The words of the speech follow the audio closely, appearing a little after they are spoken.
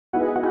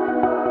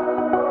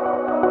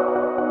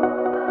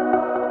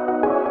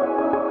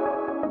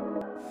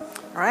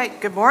right,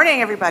 good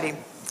morning, everybody.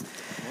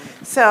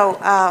 So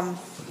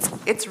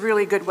it's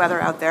really good weather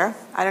out there.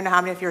 I don't know how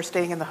many of you are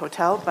staying in the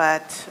hotel,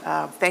 but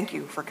thank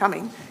you for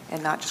coming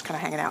and not just kind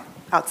of hanging out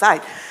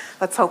outside.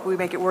 Let's hope we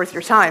make it worth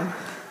your time.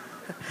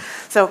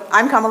 So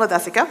I'm Kamala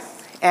Dasika,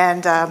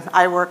 and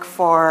I work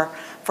for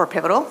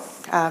Pivotal.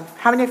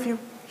 How many of you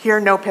here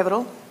know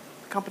Pivotal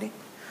company?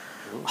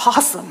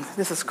 Awesome,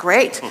 this is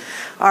great.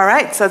 All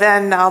right, so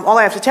then all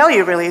I have to tell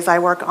you really is I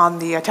work on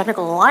the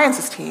Technical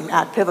Alliances team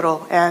at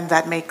Pivotal, and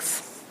that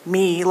makes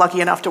me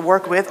lucky enough to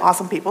work with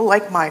awesome people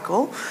like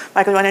Michael.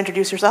 Michael, you want to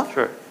introduce yourself?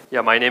 Sure.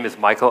 Yeah, my name is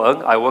Michael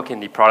Ng. I work in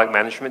the product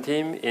management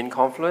team in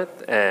Confluent,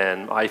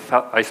 and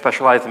I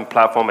specialize in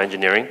platform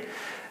engineering,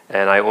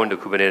 and I own the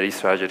Kubernetes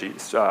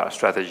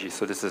strategy.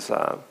 So this is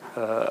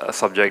a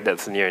subject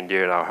that's near and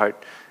dear to our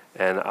heart,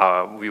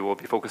 and we will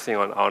be focusing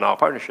on our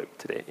partnership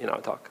today in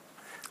our talk.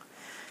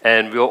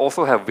 And we'll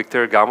also have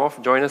Victor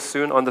Gamov join us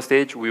soon on the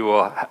stage. We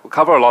will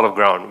cover a lot of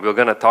ground. We're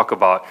going to talk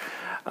about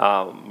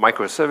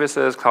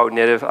microservices,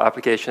 cloud-native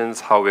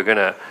applications, how we're going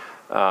to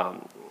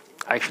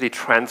actually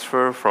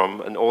transfer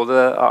from an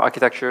older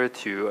architecture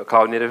to a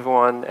cloud-native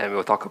one, and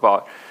we'll talk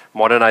about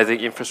modernizing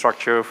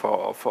infrastructure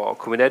for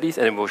Kubernetes,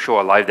 and we'll show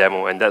a live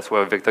demo, and that's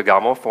where Victor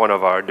Gamov, one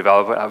of our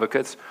developer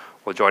advocates,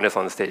 will join us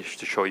on the stage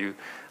to show you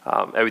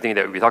everything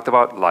that we talked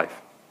about live.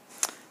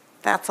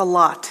 That's a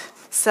lot.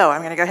 So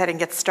I'm going to go ahead and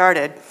get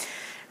started,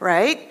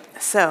 right?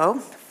 So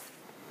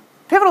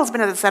Pivotal's been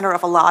at the center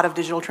of a lot of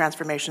digital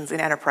transformations in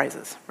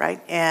enterprises,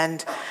 right?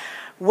 And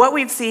what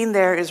we've seen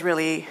there is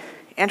really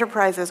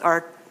enterprises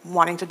are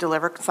wanting to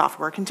deliver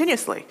software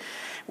continuously,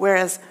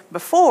 whereas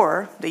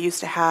before they used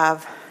to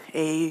have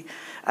a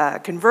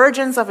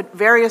convergence of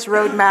various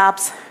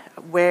roadmaps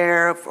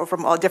where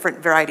from a different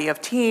variety of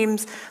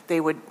teams,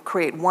 they would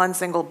create one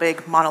single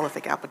big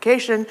monolithic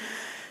application,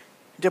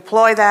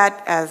 deploy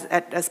that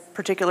at a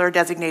particular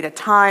designated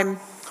time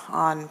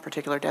on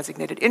particular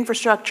designated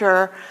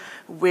infrastructure,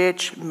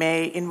 which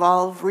may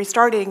involve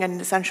restarting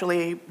and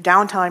essentially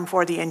downtime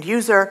for the end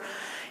user.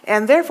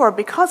 And therefore,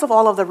 because of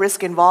all of the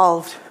risk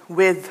involved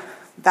with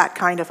that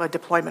kind of a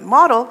deployment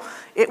model,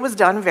 it was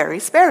done very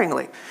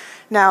sparingly.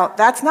 Now,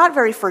 that's not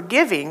very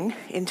forgiving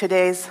in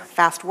today's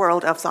fast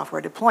world of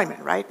software deployment,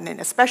 right? And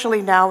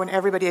especially now when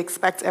everybody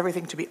expects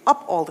everything to be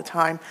up all the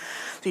time.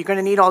 So you're going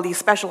to need all these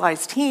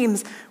specialized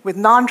teams with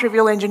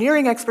non-trivial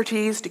engineering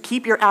expertise to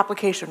keep your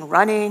application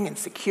running and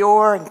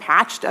secure and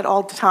patched at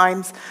all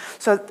times.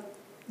 So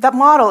that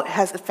model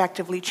has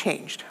effectively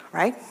changed,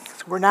 right?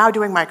 So we're now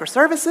doing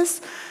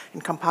microservices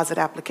and composite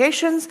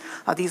applications.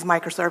 These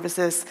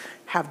microservices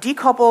have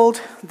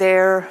decoupled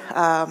their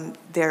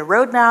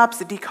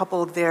roadmaps,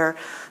 decoupled their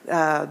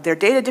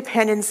data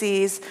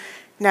dependencies.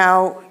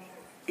 Now,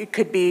 it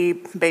could be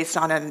based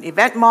on an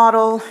event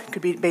model, it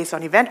could be based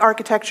on event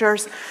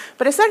architectures,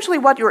 but essentially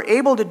what you're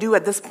able to do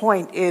at this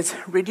point is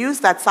reduce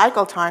that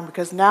cycle time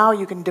because now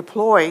you can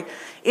deploy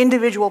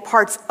individual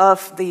parts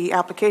of the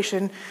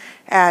application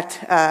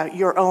at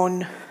your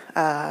own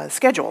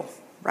schedule,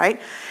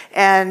 right?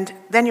 And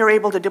then you're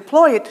able to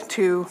deploy it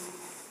to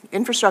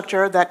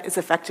infrastructure that is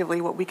effectively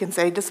what we can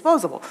say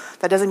disposable.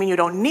 That doesn't mean you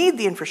don't need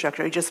the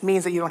infrastructure, it just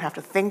means that you don't have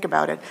to think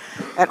about it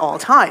at all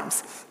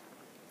times.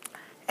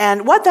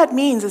 And what that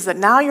means is that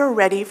now you're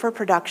ready for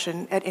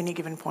production at any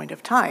given point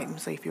of time.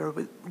 So if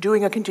you're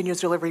doing a continuous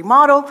delivery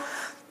model,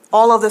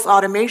 all of this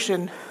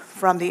automation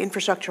from the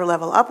infrastructure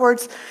level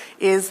upwards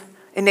is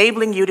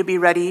enabling you to be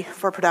ready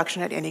for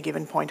production at any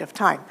given point of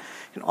time.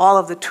 And all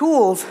of the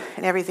tools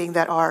and everything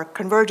that are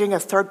converging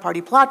as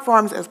third-party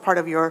platforms as part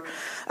of your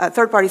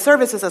third-party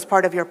services as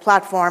part of your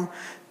platform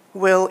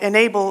will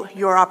enable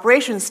your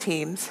operations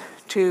teams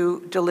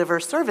to deliver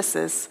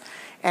services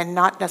and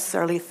not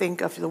necessarily think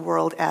of the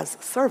world as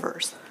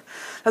servers.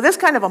 Now this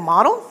kind of a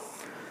model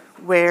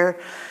where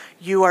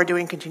you are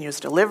doing continuous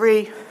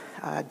delivery,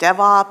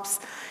 DevOps,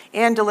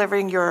 and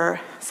delivering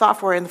your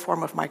software in the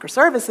form of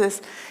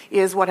microservices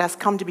is what has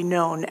come to be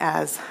known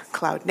as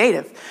cloud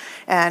native.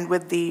 And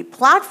with the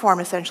platform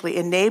essentially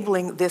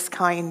enabling this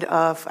kind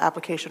of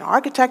application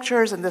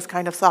architectures and this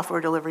kind of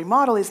software delivery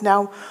model is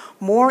now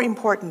more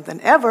important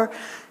than ever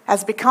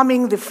as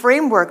becoming the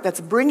framework that's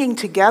bringing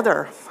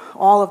together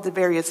all of the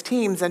various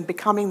teams and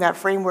becoming that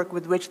framework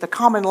with which the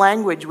common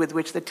language with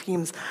which the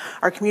teams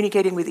are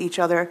communicating with each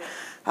other,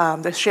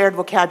 the shared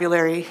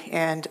vocabulary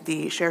and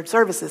the shared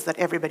services that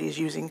everybody is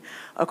using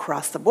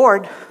across the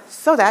board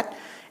so that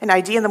an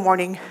idea in the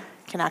morning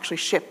can actually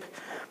ship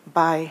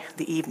by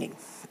the evening.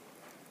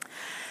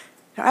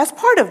 Now, as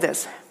part of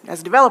this,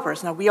 as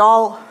developers, now we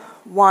all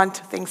want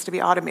things to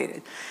be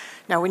automated.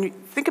 Now, when you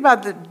think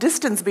about the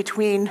distance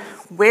between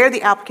where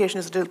the application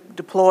is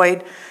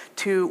deployed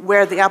to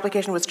where the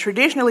application was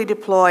traditionally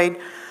deployed,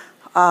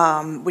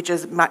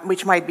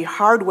 which might be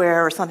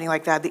hardware or something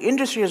like that, the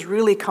industry has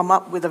really come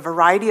up with a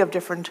variety of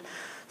different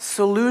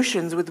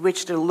solutions with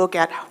which to look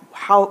at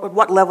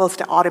what levels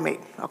to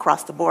automate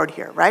across the board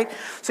here, right?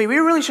 So we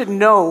really should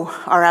know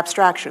our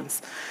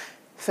abstractions.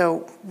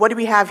 So what do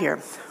we have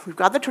here? We've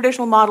got the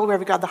traditional model where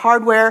we've got the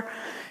hardware.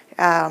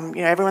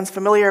 Everyone's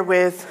familiar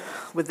with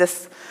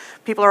this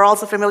People are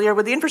also familiar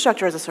with the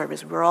infrastructure as a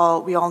service.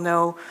 We all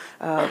know,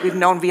 we've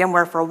known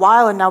VMware for a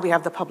while, and now we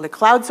have the public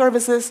cloud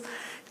services.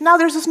 Now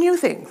there's this new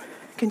thing,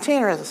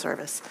 container as a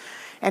service.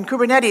 And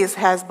Kubernetes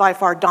has by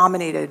far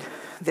dominated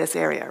this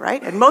area,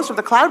 right? And most of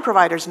the cloud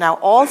providers now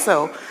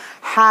also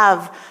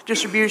have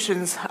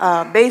distributions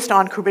based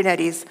on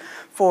Kubernetes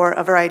for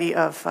a variety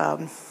of,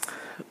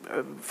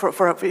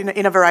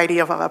 in a variety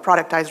of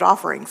productized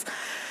offerings.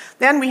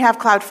 Then we have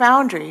Cloud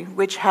Foundry,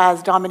 which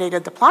has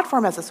dominated the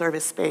platform as a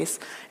service space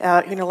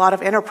in a lot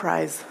of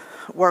enterprise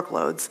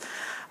workloads.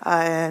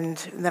 And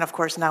then, of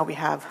course, now we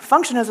have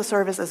function as a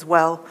service as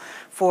well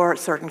for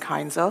certain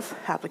kinds of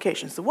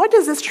applications. So what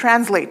does this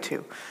translate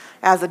to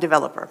as a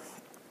developer?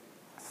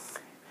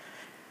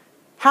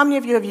 How many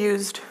of you have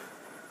used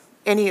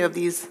any of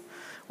these,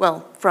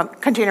 well, from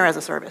container as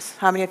a service?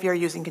 How many of you are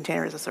using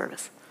container as a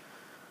service?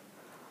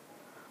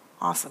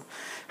 Awesome.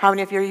 How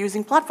many of you are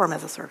using platform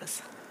as a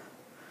service?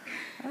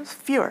 That's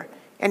fewer.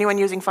 Anyone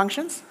using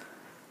functions?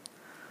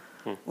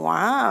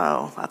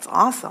 Wow, that's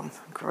awesome.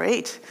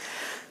 Great.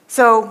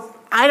 So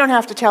I don't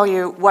have to tell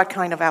you what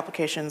kind of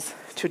applications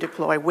to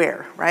deploy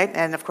where, right?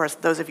 And of course,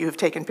 those of you who've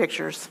taken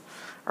pictures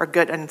are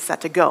good and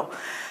set to go.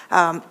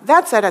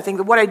 That said, I think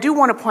that what I do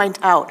want to point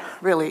out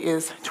really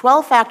is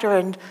 12-factor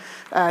and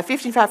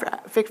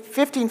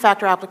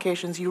 15-factor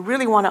applications you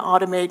really want to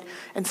automate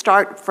and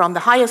start from the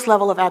highest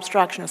level of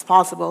abstraction as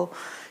possible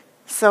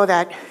so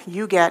that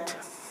you get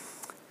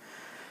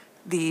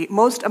the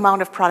most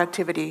amount of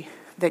productivity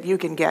that you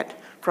can get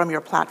from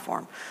your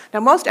platform. Now,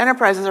 most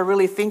enterprises are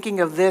really thinking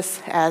of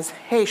this as,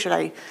 hey, should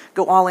I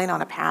go all in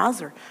on a PaaS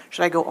or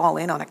should I go all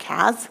in on a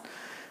CaaS?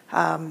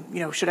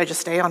 Should I just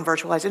stay on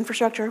virtualized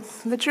infrastructure?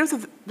 The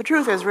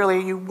truth is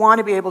really you want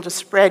to be able to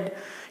spread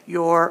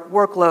your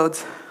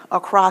workloads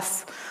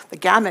across the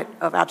gamut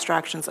of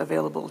abstractions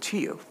available to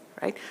you,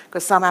 right?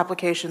 Because some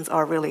applications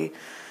are really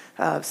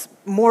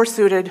more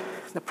suited,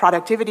 the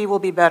productivity will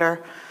be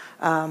better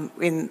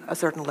in a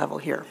certain level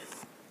here.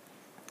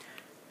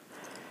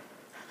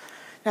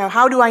 Now,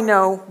 how do I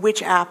know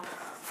which app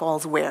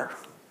falls where,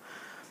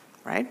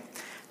 right?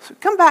 So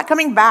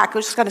coming back,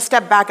 let's just kind of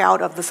step back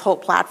out of this whole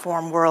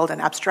platform world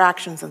and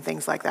abstractions and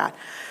things like that.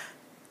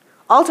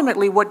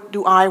 Ultimately, what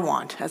do I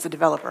want as a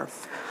developer?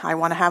 I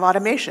want to have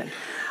automation.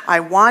 I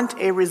want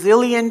a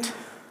resilient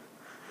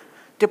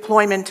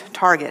deployment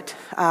target.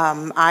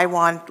 I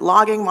want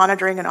logging,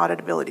 monitoring, and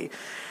auditability.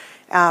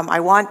 I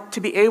want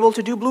to be able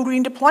to do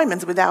blue-green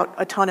deployments without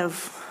a ton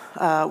of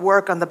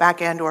work on the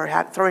back end or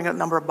throwing a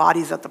number of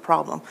bodies at the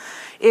problem.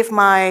 If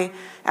my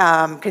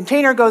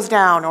container goes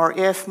down or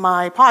if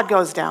my pod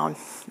goes down,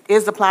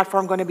 is the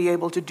platform going to be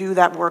able to do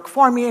that work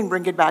for me and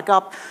bring it back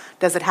up?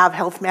 Does it have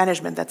health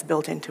management that's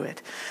built into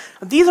it?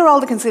 These are all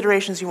the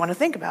considerations you want to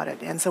think about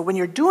it. And so when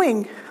you're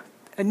doing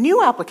a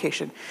new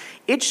application,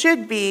 it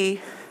should be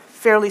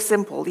fairly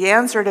simple. The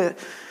answer to,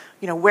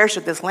 where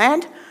should this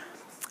land?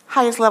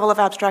 Highest level of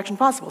abstraction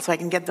possible so I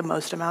can get the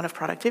most amount of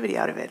productivity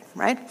out of it,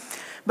 right?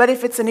 But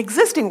if it's an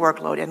existing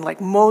workload, and like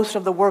most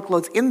of the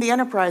workloads in the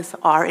enterprise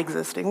are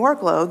existing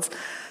workloads,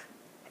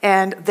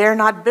 and they're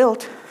not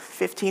built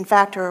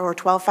 15-factor or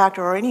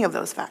 12-factor or any of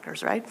those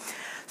factors, right?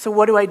 So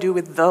what do I do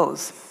with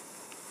those?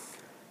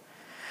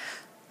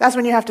 That's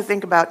when you have to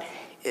think about,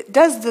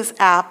 does this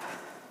app,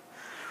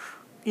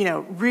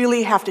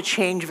 really have to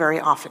change very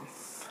often?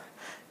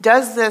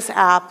 Does this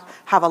app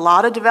have a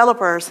lot of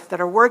developers that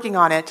are working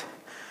on it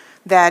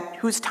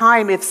whose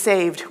time, if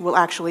saved, will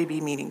actually be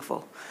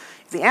meaningful?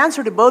 If the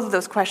answer to both of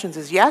those questions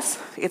is yes,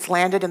 it's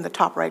landed in the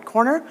top right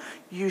corner,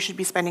 you should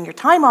be spending your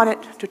time on it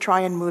to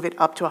try and move it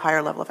up to a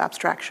higher level of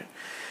abstraction.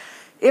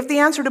 If the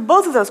answer to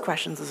both of those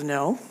questions is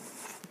no,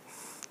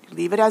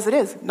 leave it as it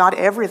is. Not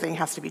everything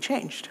has to be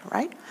changed,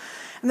 right?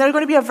 And there are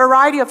going to be a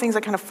variety of things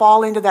that kind of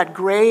fall into that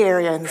gray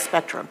area in the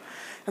spectrum.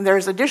 And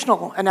there's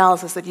additional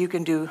analysis that you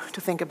can do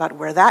to think about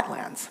where that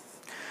lands.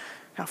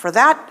 Now, for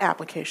that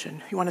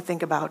application, you want to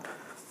think about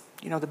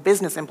the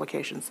business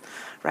implications,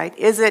 right?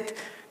 Is it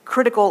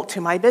critical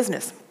to my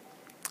business?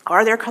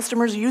 Are there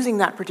customers using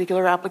that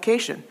particular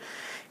application?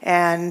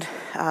 And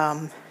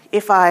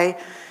if I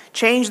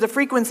change the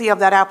frequency of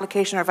that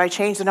application, or if I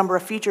change the number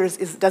of features,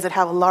 does it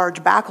have a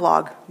large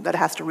backlog that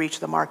has to reach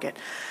the market?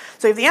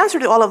 So if the answer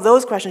to all of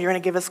those questions, you're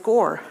going to give a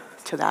score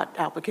to that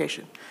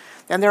application.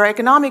 Then there are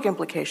economic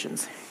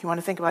implications. You want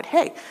to think about,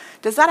 hey,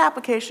 does that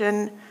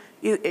application,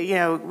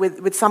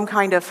 with some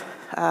kind of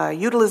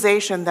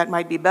utilization that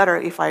might be better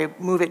if I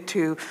move it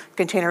to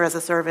container as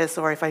a service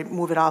or if I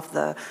move it off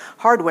the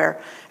hardware,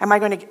 am I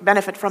going to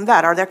benefit from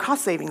that? Are there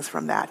cost savings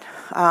from that?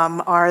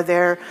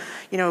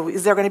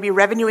 Is there going to be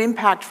revenue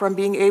impact from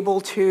being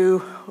able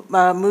to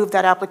move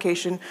that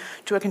application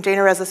to a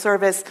container as a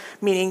service,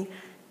 meaning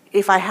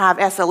if I have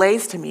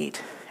SLAs to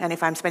meet and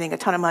if I'm spending a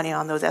ton of money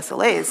on those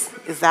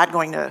SLAs, is that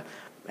going to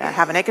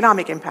have an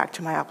economic impact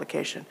to my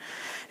application?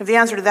 If the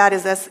answer to that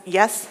is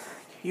yes,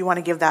 you want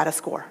to give that a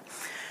score.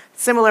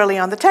 Similarly,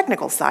 on the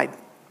technical side,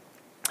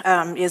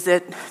 Is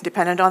it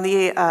dependent on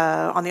the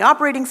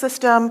operating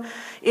system?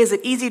 Is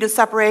it easy to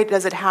separate?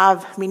 Does it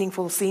have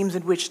meaningful seams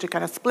in which to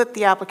kind of split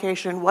the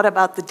application? What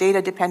about the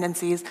data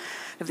dependencies?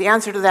 If the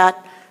answer to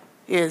that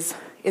is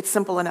it's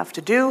simple enough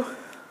to do,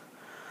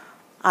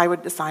 I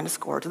would assign a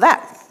score to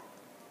that.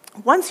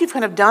 Once you've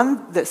kind of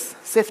done this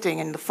sifting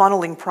and the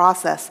funneling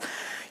process,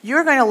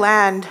 you're going to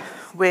land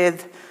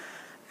with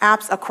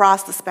apps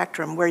across the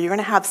spectrum where you're going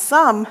to have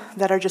some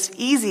that are just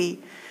easy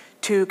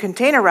to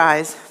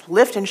containerize,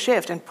 lift and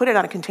shift, and put it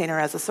on a container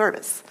as a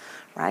service,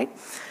 right?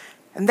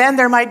 And then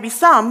there might be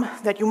some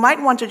that you might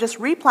want to just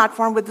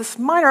re-platform with this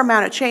minor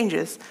amount of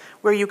changes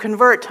where you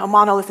convert a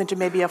monolith into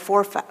maybe a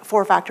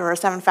four-factor or a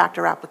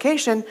seven-factor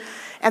application,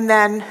 and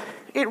then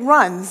it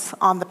runs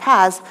on the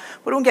PaaS,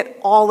 but it won't get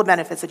all the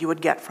benefits that you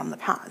would get from the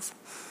PaaS.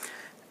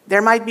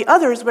 There might be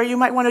others where you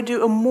might want to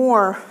do a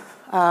more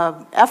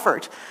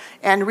effort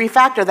and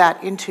refactor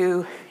that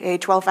into a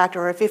 12-factor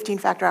or a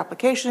 15-factor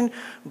application,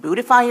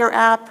 bootify your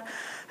app,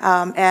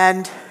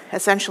 and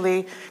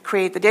essentially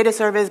create the data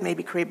service,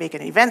 maybe make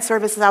an event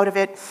service out of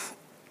it,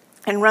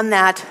 and run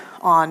that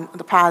on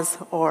the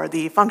PaaS or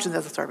the functions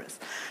as a service.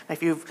 If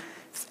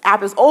this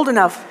app is old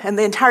enough and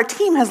the entire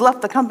team has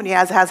left the company,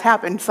 as has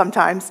happened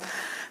sometimes,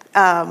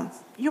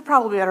 you're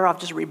probably better off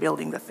just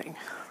rebuilding the thing,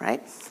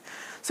 right?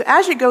 So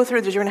as you go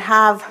through this, you're going to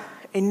have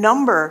a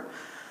number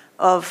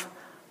of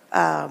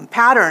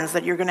patterns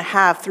that you're going to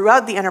have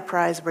throughout the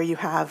enterprise where you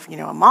have,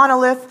 a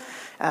monolith,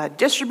 a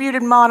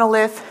distributed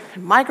monolith,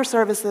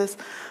 microservices.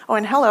 Oh,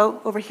 and hello,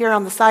 over here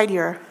on the side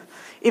here,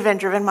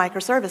 event-driven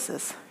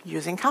microservices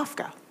using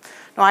Kafka.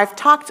 Now, I've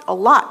talked a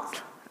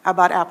lot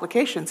about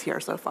applications here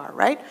so far,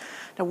 right?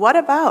 Now, what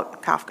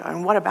about Kafka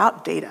and what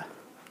about data?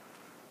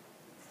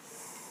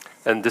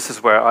 And this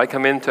is where I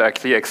come in to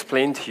actually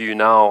explain to you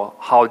now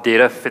how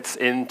data fits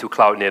into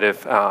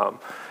cloud-native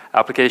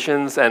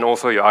applications and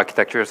also your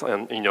architectures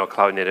in your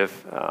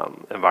cloud-native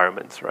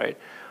environments, right?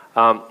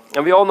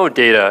 And we all know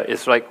data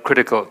is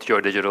critical to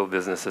your digital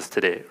businesses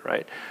today,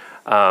 right?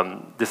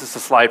 This is a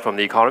slide from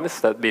The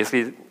Economist that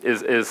basically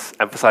is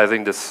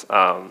emphasizing this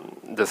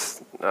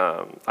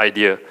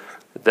idea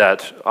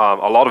that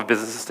a lot of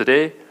businesses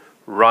today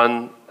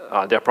run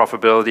their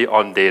profitability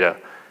on data.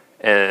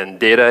 And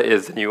data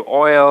is the new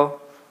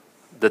oil.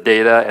 The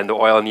data and the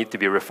oil need to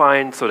be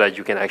refined so that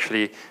you can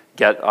actually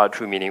get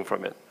true meaning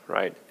from it,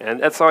 right? And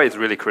that's why it's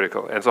really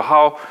critical. And so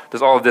how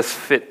does all of this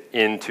fit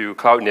into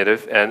cloud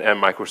native and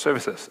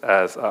microservices,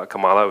 as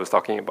Kamala was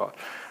talking about,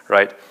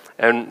 right?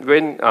 And we're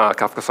in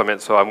Kafka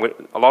Summit, so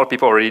a lot of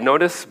people already know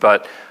this,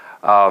 but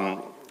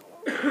I'm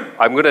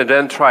going to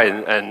then try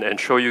and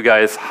show you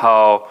guys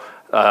how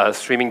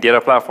streaming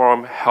data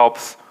platform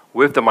helps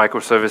with the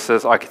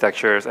microservices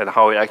architectures and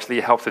how it actually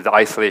helps with the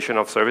isolation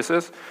of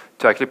services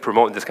to actually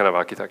promote this kind of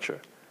architecture,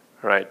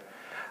 right?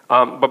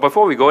 But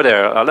before we go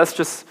there, let's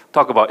just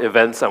talk about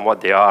events and what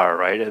they are,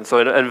 right? And so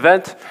an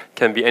event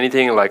can be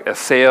anything like a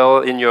sale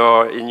in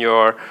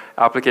your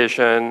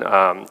application,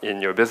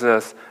 in your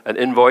business, an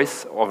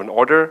invoice of an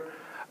order,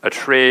 a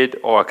trade,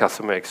 or a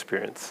customer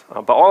experience.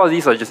 But all of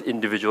these are just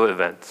individual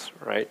events,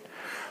 right?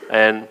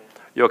 And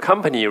your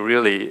company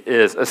really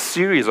is a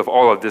series of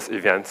all of these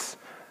events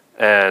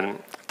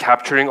and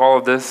capturing all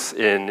of this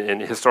in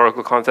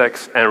historical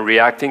context and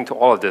reacting to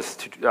all of this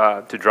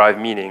to drive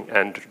meaning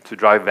and to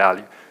drive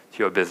value to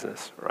your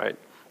business, right?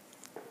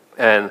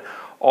 And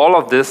all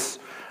of this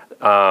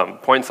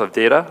points of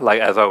data,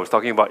 like as I was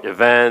talking about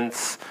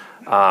events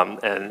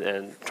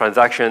and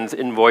transactions,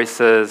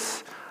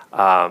 invoices,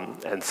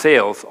 and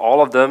sales,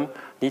 all of them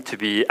need to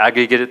be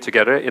aggregated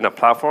together in a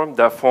platform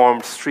that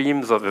forms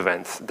streams of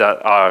events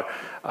that are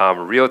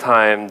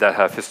real-time, that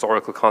have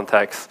historical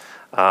context,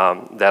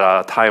 that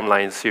are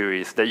timeline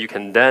series that you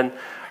can then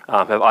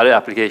have other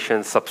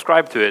applications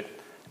subscribe to it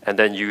and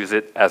then use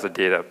it as a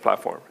data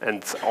platform.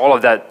 And all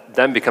of that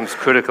then becomes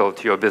critical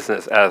to your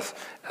business as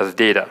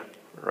data,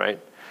 right?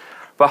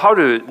 But how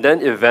do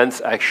then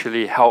events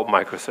actually help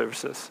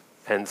microservices?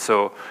 And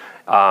so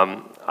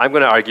I'm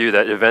going to argue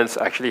that events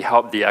actually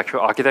help the actual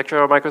architecture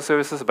of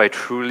microservices by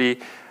truly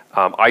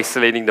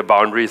isolating the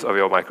boundaries of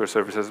your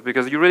microservices,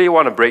 because you really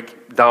want to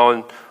break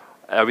down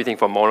everything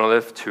from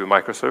monolith to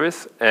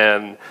microservice,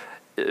 and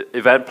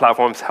event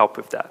platforms help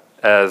with that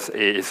as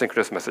a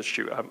asynchronous message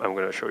queue. I'm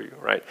going to show you,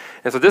 right?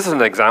 And so this is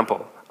an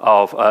example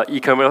of an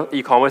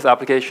e-commerce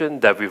application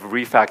that we've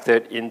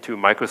refactored into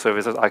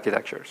microservices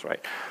architectures,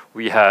 right?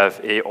 We have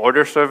a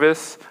order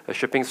service, a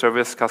shipping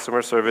service,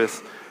 customer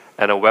service,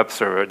 and a web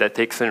server that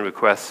takes in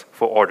requests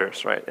for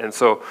orders, right? And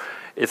so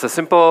it's a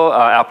simple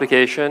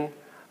application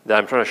that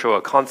I'm trying to show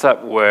a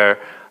concept where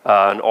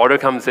an order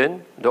comes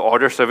in, the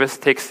order service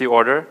takes the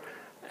order,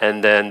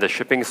 and then the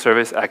shipping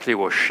service actually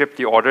will ship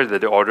the order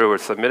that the order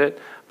was submitted.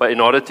 But in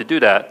order to do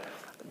that,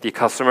 the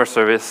customer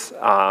service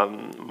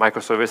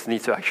microservice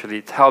needs to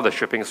actually tell the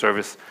shipping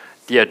service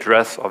the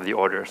address of the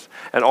orders.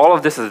 And all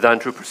of this is done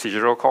through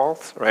procedural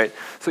calls, right?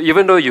 So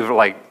even though you've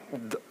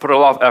put a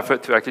lot of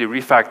effort to actually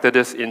refactor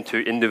this into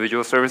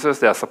individual services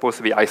that are supposed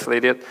to be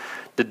isolated.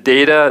 The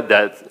data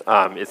that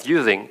it's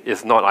using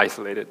is not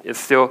isolated. It's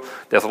still,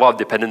 there's a lot of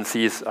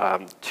dependencies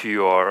to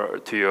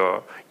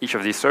your each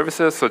of these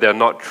services, so they're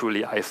not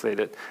truly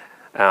isolated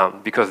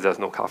because there's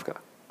no Kafka,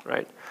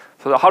 right?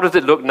 So how does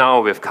it look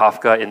now with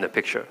Kafka in the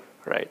picture,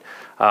 right?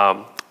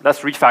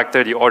 Let's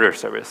refactor the order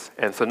service.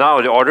 And so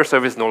now the order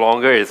service no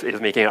longer is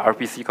making an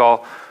RPC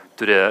call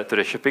to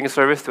the shipping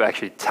service to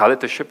actually tell it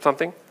to ship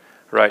something,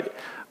 right?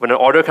 When an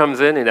order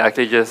comes in, it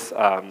actually just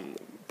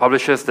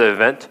publishes the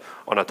event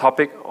on a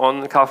topic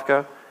on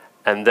Kafka,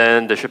 and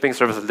then the shipping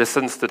service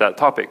listens to that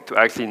topic to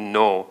actually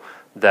know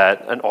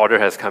that an order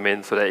has come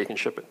in so that it can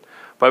ship it.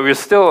 But we're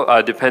still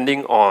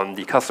depending on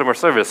the customer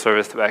service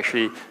to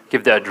actually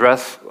give the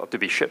address to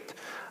be shipped.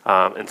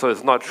 And so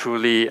it's not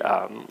truly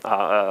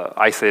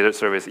isolated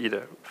service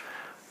either.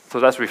 So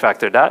let's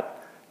refactor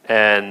that.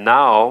 And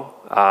now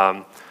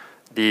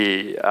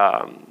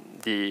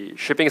the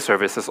shipping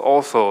service is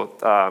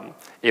also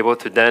able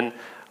to then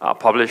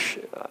publish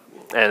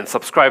and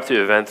subscribe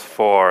to events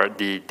for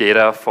the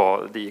data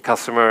for the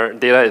customer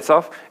data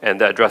itself and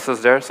the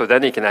addresses there. So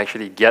then you can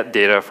actually get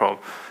data from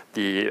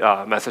the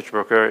message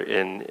broker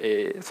in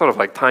a sort of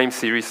like time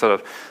series sort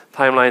of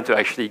timeline to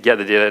actually get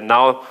the data.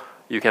 Now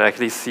you can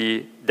actually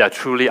see they're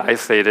truly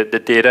isolated. The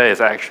data is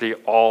actually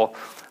all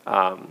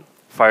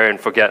fire and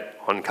forget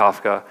on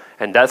Kafka.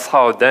 And that's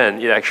how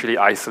then it actually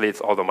isolates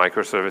all the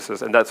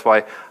microservices. And that's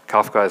why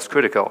Kafka is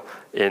critical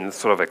in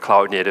sort of a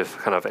cloud-native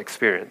kind of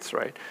experience,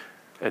 right?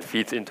 And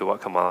feeds into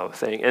what Kamala was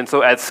saying. And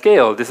so at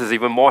scale, this is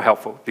even more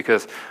helpful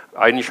because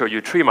I only showed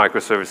you 3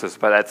 microservices,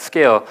 but at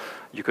scale,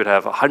 you could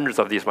have hundreds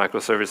of these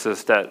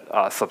microservices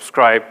that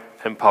subscribe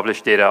and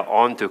publish data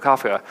onto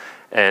Kafka.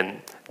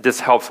 And this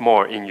helps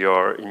more in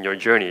your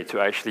journey to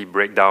actually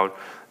break down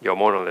your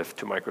monolith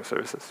to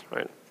microservices,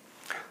 right?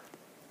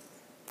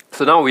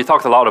 So now we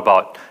talked a lot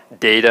about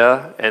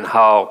data and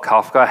how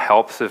Kafka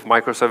helps with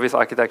microservice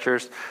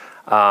architectures.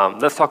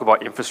 Let's talk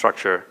about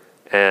infrastructure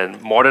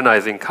and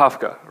modernizing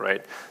Kafka,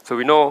 right? So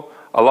we know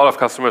a lot of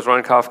customers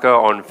run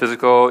Kafka on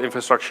physical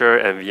infrastructure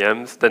and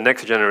VMs. The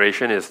next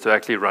generation is to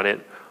actually run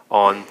it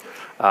on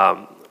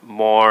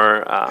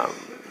more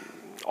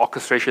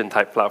orchestration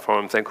type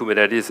platforms, and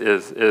Kubernetes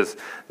is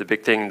the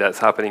big thing that's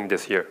happening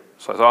this year.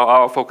 So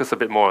I'll focus a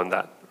bit more on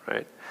that,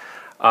 right?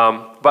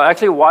 But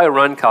actually, why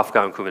run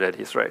Kafka on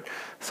Kubernetes, right?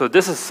 So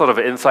this is sort of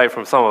an insight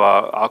from some of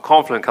our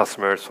Confluent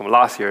customers from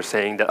last year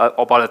saying that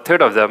about a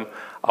third of them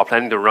are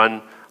planning to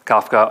run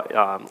Kafka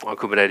on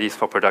Kubernetes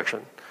for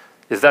production.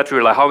 Is that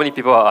true? Like, how many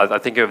people are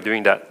thinking of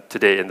doing that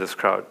today in this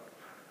crowd?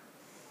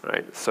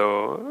 Right,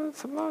 so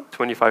it's about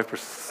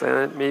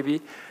 25%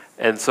 maybe.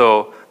 And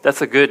so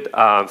that's a good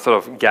sort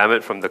of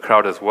gamut from the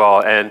crowd as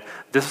well. And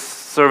this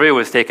survey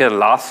was taken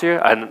last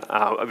year, and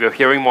we're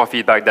hearing more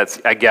feedback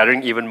that's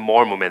gathering even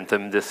more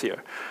momentum this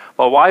year.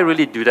 But why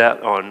really do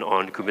that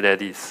on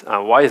Kubernetes?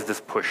 Why is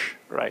this push,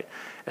 right?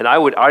 And I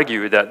would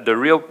argue that the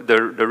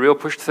real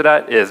push to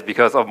that is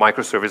because of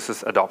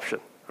microservices adoption,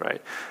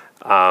 right?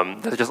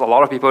 There's just a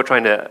lot of people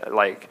trying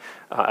to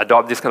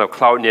adopt these kind of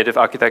cloud-native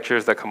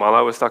architectures that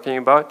Kamala was talking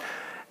about.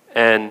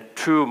 And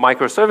through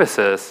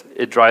microservices,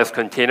 it drives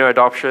container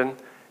adoption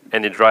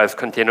and it drives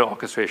container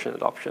orchestration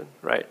adoption,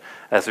 right?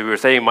 As we were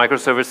saying,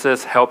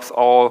 microservices helps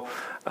all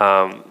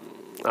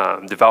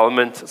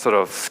development sort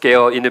of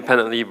scale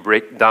independently,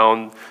 break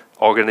down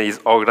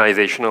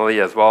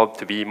organizationally as well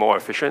to be more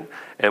efficient.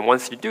 And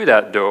once you do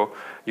that, though,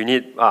 you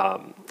need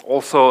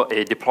also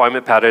a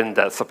deployment pattern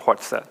that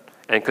supports that.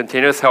 And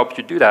containers help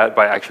you do that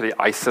by actually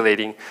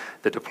isolating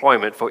the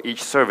deployment for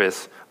each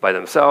service by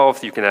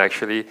themselves. You can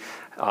actually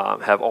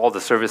have all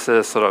the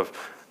services sort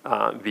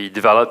of be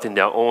developed in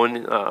their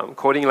own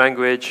coding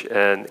language,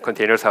 and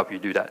containers help you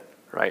do that,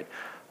 right?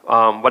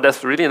 But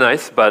that's really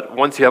nice, but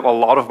once you have a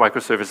lot of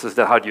microservices,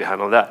 then how do you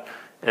handle that?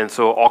 And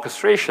so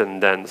orchestration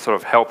then sort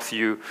of helps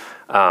you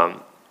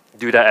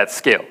do that at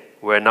scale,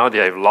 where now they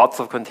have lots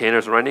of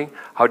containers running.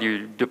 How do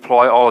you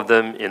deploy all of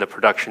them in a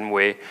production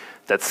way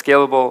that's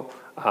scalable?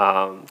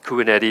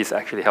 Kubernetes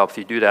actually helps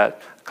you do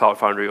that. Cloud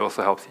Foundry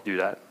also helps you do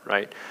that,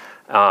 right?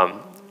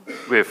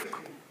 With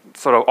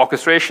sort of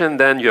orchestration,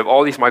 then you have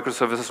all these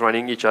microservices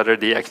running each other.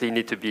 They actually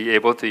need to be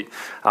able to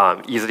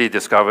easily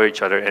discover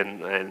each other,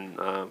 and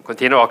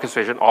container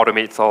orchestration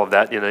automates all of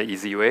that in an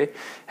easy way.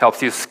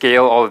 Helps you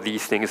scale all of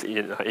these things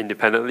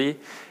independently.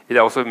 It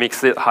also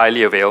makes it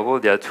highly available.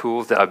 There are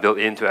tools that are built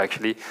in to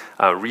actually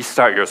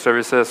restart your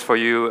services for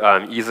you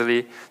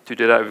easily to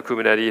do that with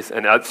Kubernetes,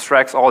 and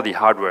abstracts all the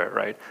hardware,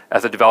 right?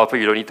 As a developer,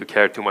 you don't need to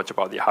care too much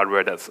about the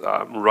hardware that's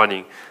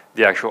running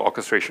the actual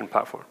orchestration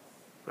platform,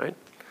 right?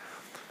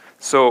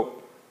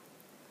 So,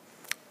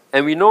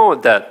 and we know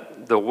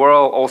that the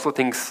world also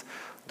thinks,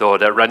 though,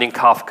 that running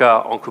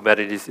Kafka on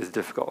Kubernetes is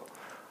difficult.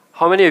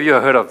 How many of you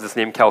have heard of this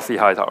name, Kelsey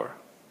Hightower?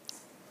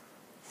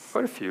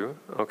 Quite a few,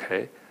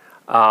 okay.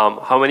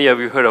 How many of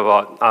you heard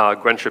about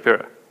Gwen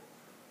Shapira?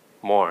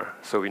 More.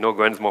 So we know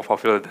Gwen's more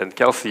popular than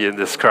Kelsey in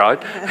this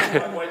crowd.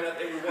 Why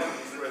not everyone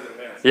is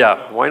rather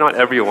Yeah, why not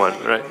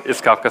everyone, right? It's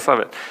Kafka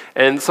Summit.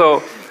 And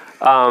so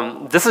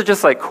this is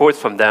just like quotes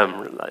from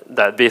them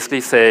that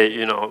basically say,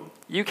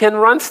 you can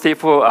run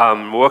stateful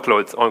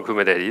workloads on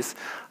Kubernetes,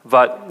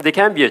 but they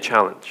can be a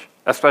challenge,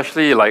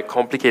 especially like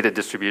complicated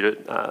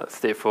distributed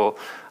stateful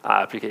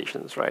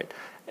applications, right?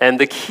 And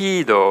the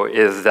key, though,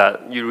 is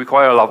that you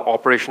require a lot of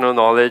operational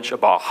knowledge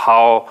about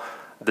how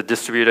the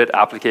distributed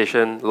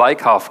application, like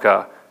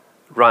Kafka,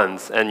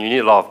 runs, and you need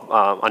a lot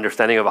of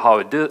understanding of how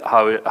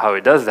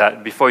it does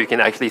that before you can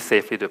actually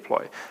safely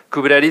deploy.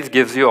 Kubernetes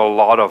gives you a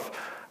lot of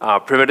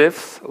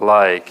primitives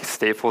like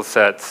stateful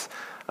sets,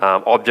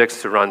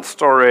 objects to run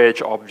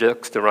storage,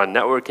 objects to run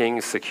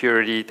networking,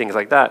 security, things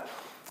like that.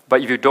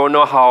 But if you don't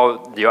know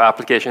how your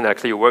application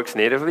actually works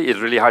natively, it's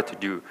really hard to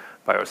do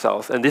by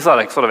yourselves. And these are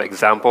like sort of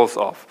examples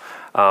of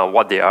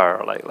what they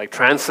are, like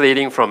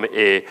translating from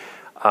a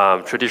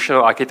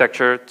traditional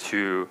architecture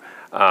to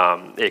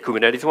a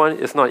Kubernetes one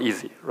is not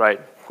easy, right?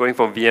 Going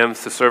from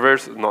VMs to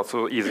servers is not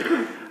so easy.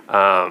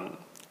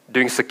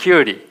 Doing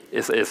security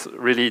is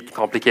really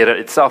complicated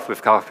itself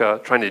with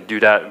Kafka. Trying to do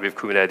that with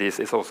Kubernetes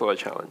is also a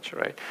challenge,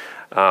 right?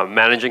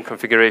 Managing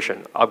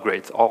configuration,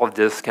 upgrades, all of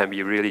this can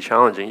be really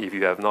challenging if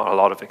you have not a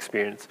lot of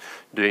experience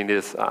doing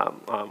this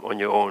on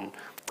your own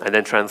and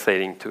then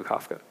translating to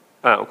Kafka,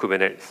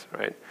 Kubernetes,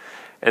 right?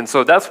 And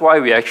so that's why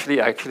we actually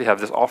have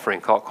this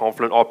offering called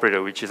Confluent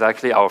Operator, which is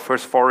actually our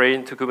first foray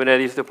into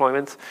Kubernetes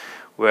deployments,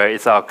 where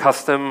it's our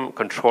custom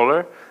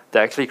controller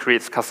that actually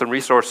creates custom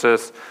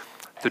resources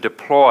to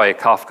deploy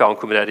Kafka on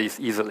Kubernetes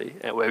easily,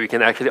 and where we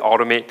can actually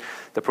automate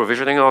the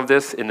provisioning of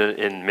this in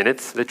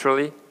minutes,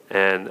 literally.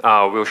 And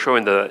we'll show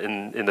in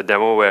the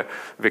demo where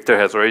Victor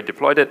has already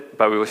deployed it,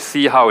 but we will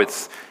see how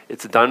it's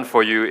done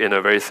for you in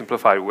a very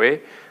simplified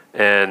way.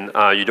 And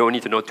you don't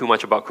need to know too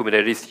much about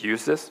Kubernetes to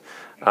use this.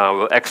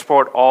 We'll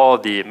export all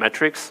the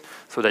metrics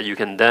so that you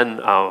can then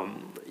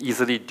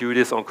easily do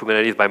this on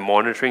Kubernetes by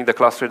monitoring the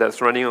cluster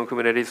that's running on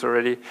Kubernetes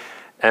already.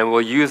 And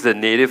we'll use the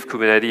native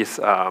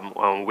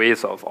Kubernetes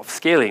ways of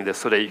scaling this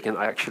so that you can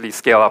actually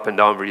scale up and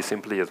down very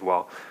simply as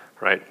well,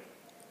 right?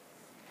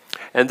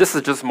 And this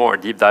is just more a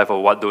deep dive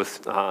of what those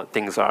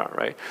things are,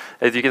 right?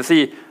 As you can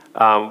see,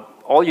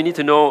 all you need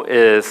to know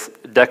is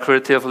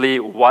declaratively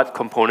what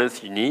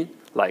components you need,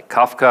 like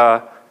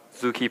Kafka,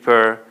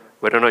 Zookeeper,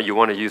 whether or not you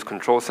want to use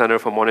Control Center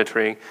for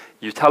monitoring.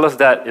 You tell us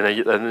that in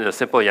a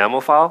simple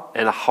YAML file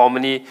and how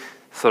many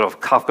sort of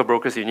Kafka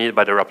brokers you need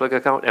by the replica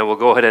account, and we'll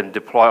go ahead and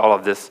deploy all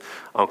of this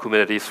on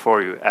Kubernetes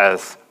for you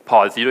as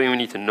pods. You don't even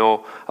need to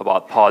know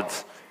about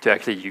pods to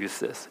actually use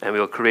this. And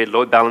we'll create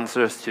load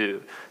balancers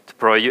to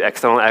provide you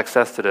external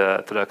access to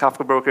the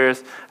Kafka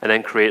brokers, and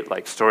then create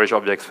like storage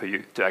objects for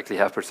you to actually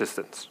have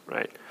persistence,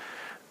 right?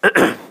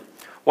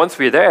 Once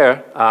we're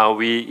there,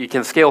 you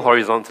can scale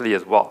horizontally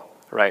as well,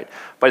 right?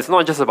 But it's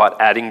not just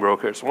about adding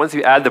brokers. Once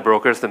you add the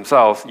brokers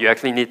themselves, you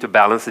actually need to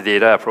balance the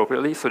data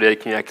appropriately so that you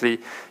can actually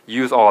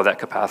use all of that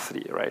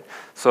capacity, right?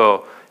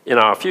 So in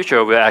our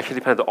future, we actually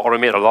plan to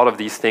automate a lot of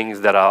these things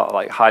that are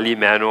like highly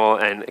manual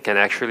and can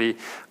actually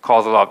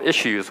cause a lot of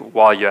issues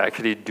while you're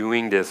actually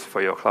doing this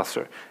for your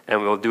cluster.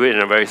 And we'll do it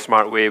in a very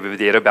smart way with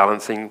data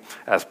balancing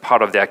as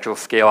part of the actual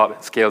scale up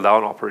and scale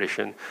down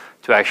operation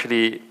to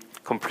actually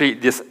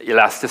complete this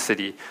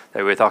elasticity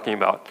that we're talking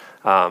about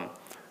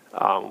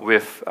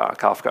with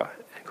Kafka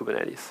and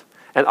Kubernetes.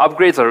 And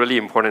upgrades are really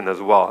important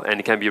as well, and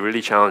it can be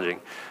really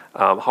challenging.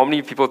 How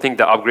many people think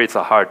that upgrades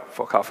are hard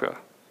for Kafka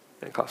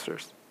and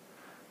clusters?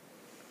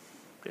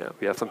 Yeah,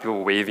 we have some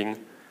people waving.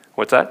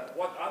 What's that?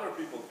 What other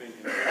people think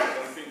is hard,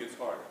 don't think it's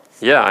hard.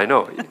 Yeah, I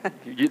know.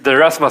 The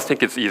rest must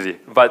think it's easy.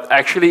 But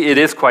actually, it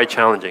is quite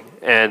challenging.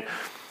 And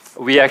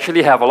we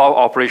actually have a lot of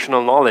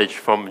operational knowledge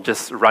from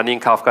just running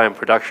Kafka in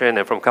production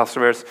and from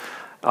customers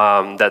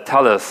that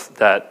tell us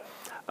that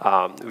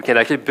we can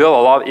actually build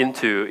a lot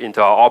into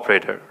our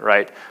operator,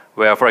 right?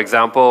 Where, for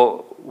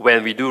example,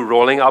 when we do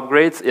rolling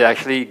upgrades, it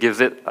actually gives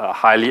it a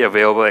highly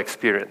available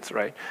experience,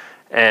 right?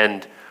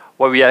 And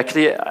what we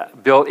actually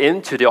built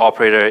into the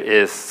operator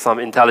is some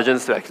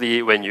intelligence to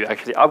actually, when you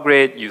actually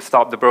upgrade, you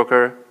stop the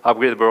broker,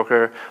 upgrade the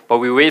broker, but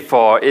we wait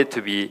for it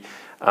to be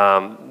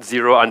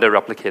zero under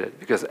replicated.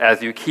 Because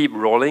as you keep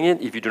rolling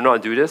it, if you do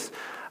not do this,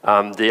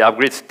 the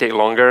upgrades take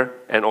longer,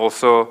 and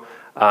also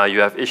you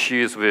have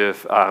issues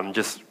with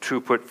just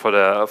throughput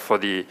for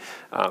the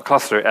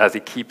cluster as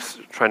it keeps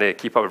trying to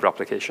keep up with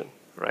replication,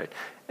 right?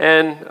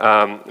 And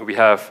we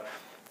have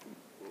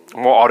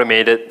more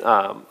automated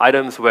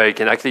items where you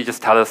can actually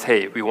just tell us,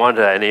 hey, we want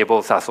to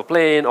enable SASL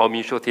plain or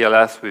mutual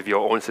TLS with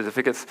your own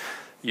certificates.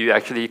 You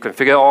actually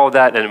configure all of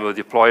that, and we'll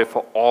deploy it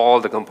for all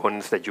the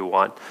components that you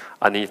want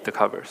underneath the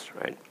covers,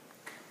 right?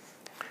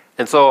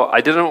 And so I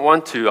didn't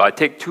want to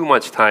take too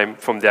much time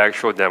from the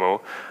actual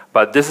demo,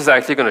 but this is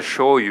actually going to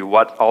show you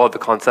what all of the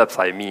concepts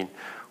I mean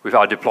with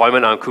our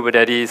deployment on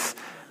Kubernetes.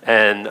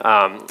 And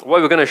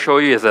what we're going to show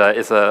you is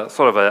a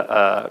sort of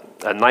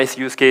a nice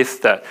use case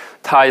that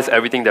ties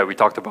everything that we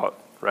talked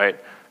about, right?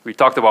 We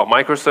talked about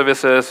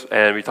microservices,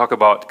 and we talked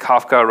about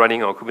Kafka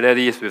running on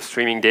Kubernetes with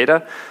streaming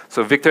data.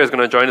 So Victor is going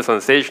to join us on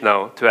stage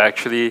now to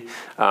actually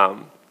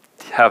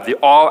have the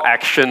all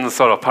action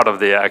sort of part of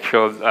the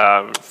actual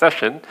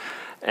session.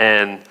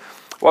 And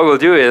what we'll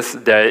do is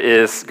there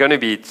is going to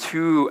be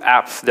two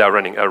apps that are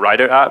running, a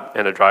rider app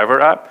and a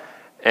driver app.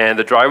 And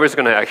the driver is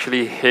going to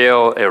actually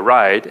hail a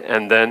ride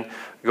and then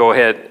go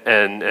ahead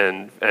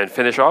and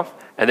finish off.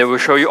 And then we'll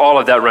show you all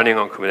of that running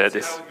on Kubernetes.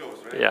 We'll see how it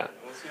goes, right? Yeah.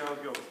 We'll see how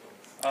it goes.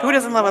 Who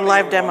doesn't love a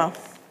live demo?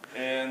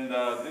 And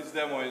this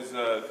demo is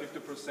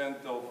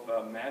 50%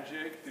 of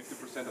magic,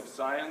 50% of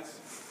science,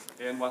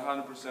 and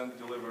 100%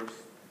 delivers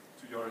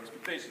to your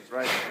expectations,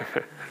 right?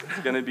 It's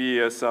going to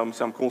be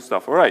some cool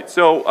stuff. All right,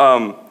 so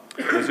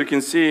as you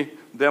can see,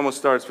 demo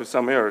starts with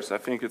some errors. I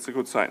think it's a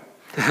good sign.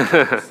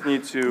 Just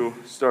need to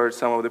start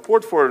some of the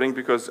port forwarding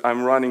because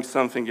I'm running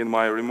something in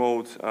my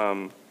remote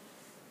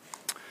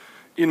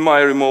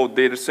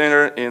data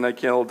center, and I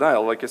can't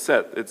dial. Like I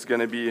said, it's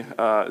gonna be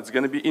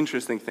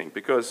interesting thing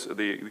because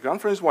the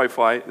conference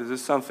Wi-Fi, this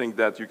is something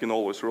that you can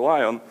always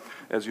rely on,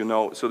 as you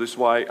know. So this is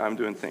why I'm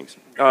doing things.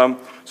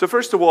 So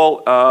first of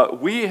all,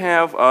 we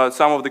have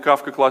some of the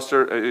Kafka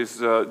cluster is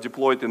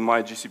deployed in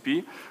my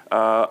GCP.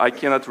 I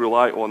cannot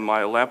rely on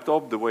my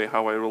laptop the way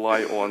how I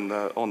rely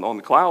on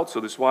the cloud. So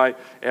this is why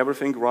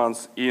everything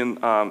runs in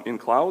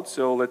cloud.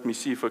 So let me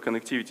see if a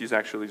connectivity is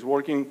actually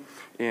working,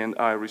 and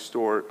I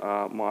restore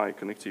my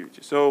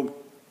connectivity. So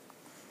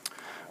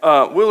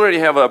we already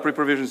have a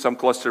pre-provisioned some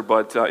cluster,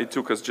 but it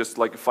took us just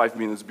like 5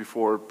 minutes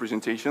before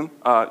presentation.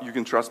 You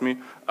can trust me.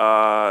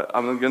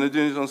 I'm not going to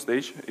do this on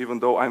stage, even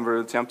though I'm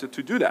very tempted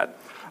to do that.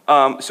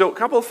 So a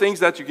couple of things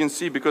that you can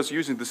see, because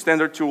using the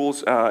standard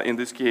tools, in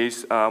this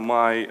case,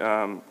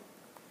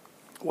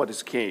 what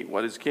is K?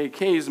 What is K?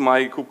 K is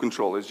my kube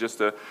control. It's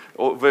just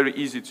very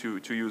easy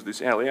to use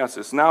these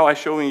aliases. Now I'm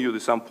showing you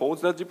some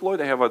pods that deployed.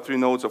 I have 3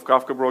 nodes of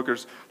Kafka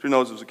brokers, 3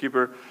 nodes of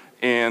Zookeeper,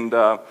 and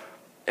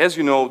as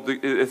you know,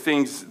 the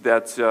things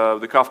that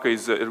the Kafka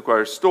it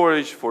requires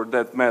storage. For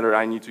that matter,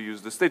 I need to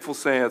use the stateful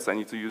sets. I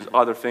need to use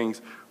other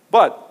things,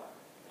 but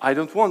I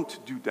don't want to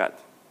do that.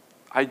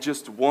 I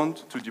just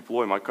want to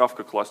deploy my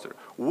Kafka cluster.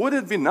 Would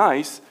it be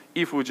nice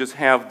if we just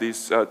have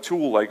this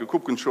tool like a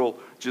kube control,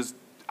 just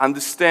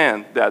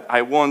understand that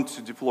I want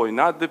to deploy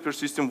not the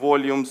persistent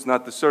volumes,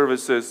 not the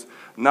services,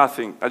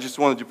 nothing. I just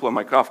want to deploy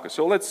my Kafka.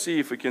 So let's see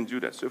if we can do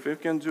that. So if we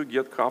can do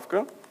get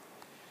Kafka,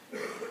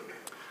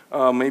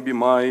 maybe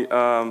my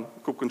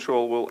kube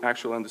control will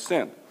actually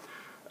understand.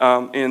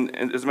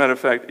 And as a matter of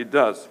fact, it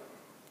does.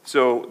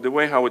 So the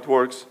way how it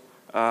works,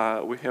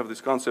 we have this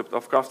concept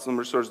of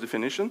customer source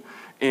definition,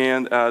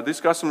 and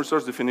this customer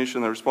source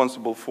definition are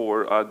responsible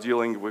for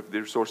dealing with the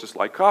resources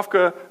like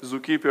Kafka,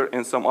 Zookeeper,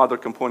 and some other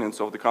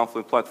components of the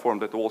Confluent platform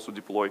that will also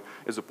deploy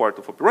as a part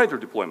of operator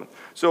deployment.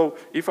 So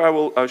if I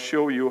will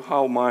show you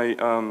how my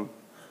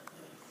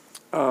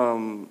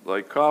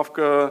like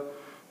Kafka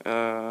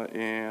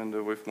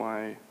and with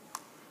my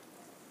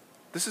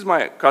this is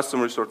my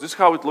customer resource. This is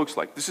how it looks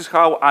like. This is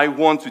how I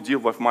want to deal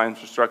with my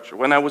infrastructure.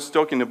 When I was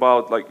talking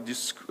about like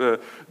this,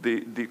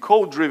 the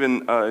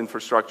code-driven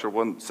infrastructure,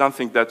 when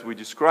something that we're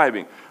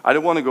describing, I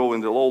don't want to go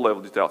in the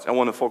low-level details. I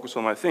want to focus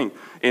on my thing.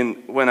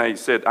 And when I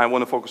said I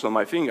want to focus on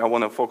my thing, I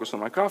want to focus on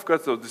my Kafka.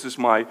 So this is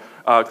my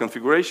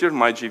configuration,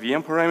 my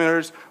JVM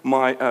parameters,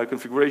 my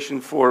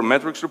configuration for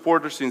metrics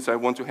reporter, since I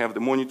want to have the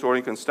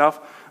monitoring and stuff.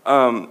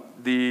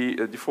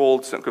 The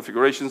defaults and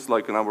configurations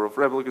like a number of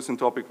replicas and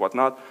topic,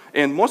 whatnot.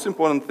 And most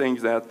important thing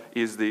that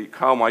is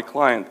how my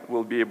client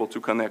will be able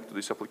to connect to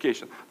this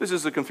application. This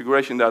is a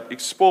configuration that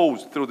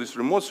exposed through this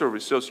remote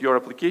service, so your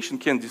application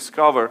can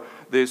discover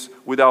this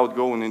without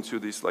going into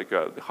this like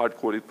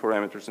hard-coded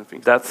parameters and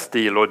things. That's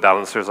the load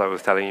balancers I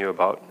was telling you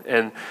about.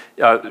 And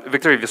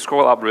Victor, if you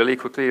scroll up really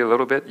quickly a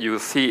little bit, you'll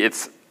see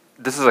this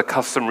is a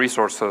custom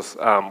resources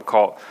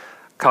called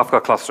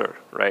Kafka cluster,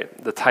 right?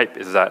 The type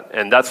is that,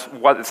 and that's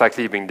what is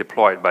actually being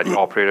deployed by the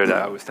operator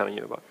that I was telling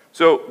you about.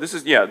 So this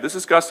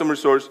is customer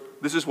source.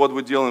 This is what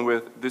we're dealing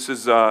with. This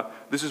is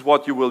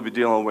what you will be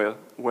dealing with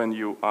when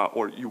you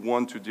or you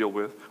want to deal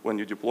with when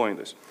you're deploying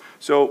this.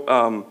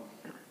 So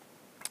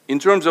in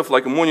terms of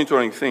like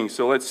monitoring things,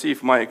 so let's see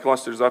if my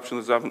cluster's option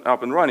is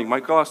up and running. My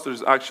cluster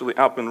is actually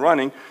up and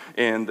running,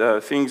 and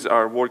things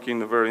are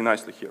working very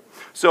nicely here.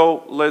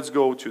 So let's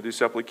go to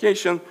this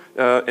application.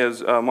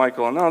 As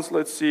Michael announced,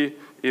 let's see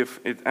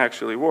if it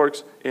actually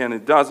works, and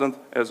it doesn't,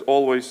 as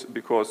always,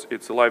 because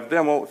it's a live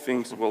demo,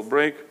 things will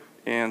break,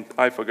 and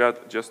I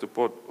forgot just to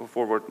put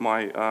forward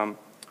my,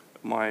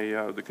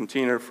 the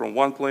container from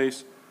one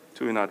place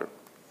to another.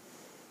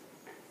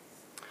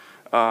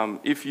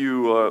 If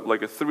you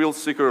like a thrill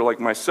seeker like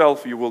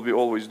myself, you will be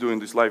always doing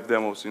these live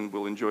demos and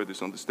will enjoy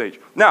this on the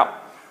stage. Now,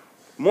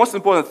 most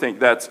important thing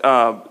that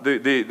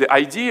the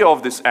idea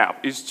of this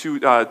app is to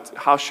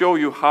show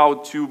you how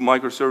two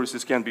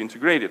microservices can be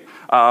integrated.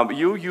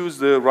 You use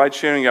the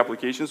ride-sharing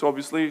applications,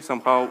 obviously.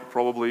 Somehow,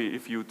 probably,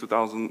 if you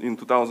in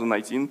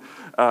 2019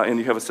 and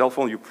you have a cell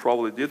phone, you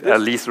probably did this. At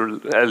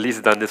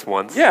least done this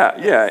once.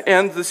 Yeah.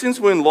 And since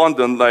we're in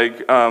London,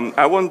 like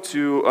I want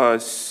to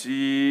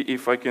see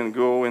if I can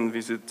go and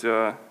visit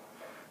a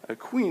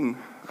Queen.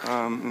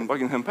 in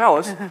Buckingham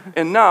Palace.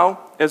 And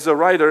now, as a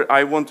writer,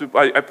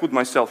 I put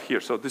myself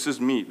here. So this is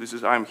me.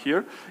 I'm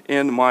here.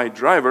 And my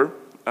driver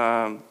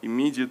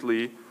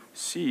immediately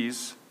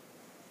sees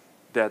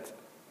that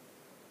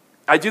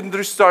I didn't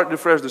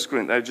refresh the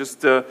screen. I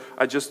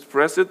just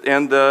pressed it,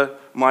 and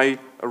my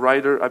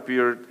writer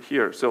appeared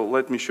here. So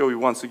let me show you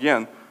once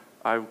again.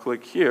 I will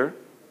click here,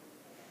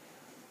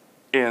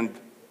 and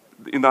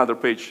another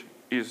page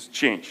is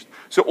changed.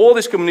 So all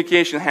this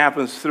communication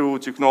happens through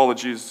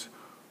technologies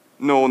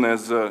known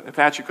as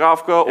Apache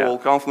Kafka, all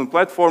Confluent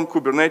Platform,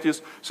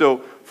 Kubernetes.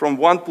 So from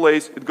one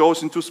place, it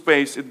goes into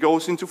space, it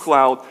goes into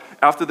cloud.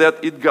 After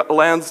that, it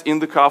lands in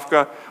the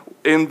Kafka.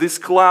 In this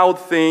cloud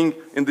thing,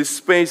 in this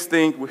space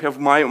thing, we have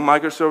my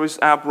microservice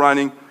app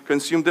running,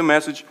 consume the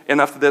message,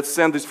 and after that,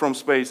 send this from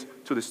space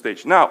to the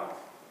stage. Now,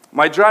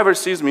 my driver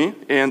sees me,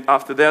 and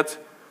after that,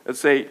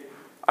 let's say,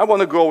 I want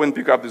to go and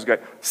pick up this guy.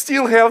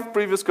 Still have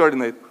previous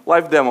coordinate,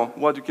 live demo,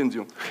 what you can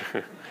do.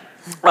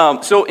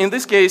 So in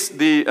this case,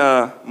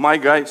 my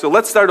guy, so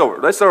let's start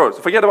over. So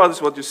forget about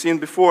this, what you've seen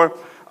before.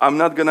 I'm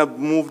not going to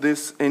move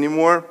this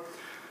anymore.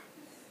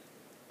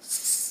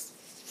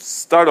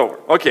 Start over.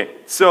 Okay,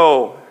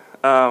 so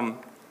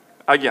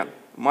again,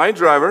 my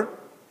driver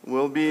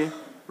will be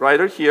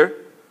right here.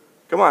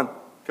 Come on,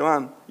 come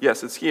on.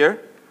 Yes, it's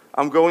here.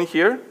 I'm going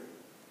here,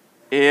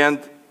 and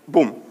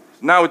boom,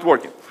 now it's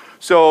working.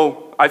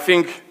 So I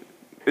think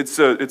it's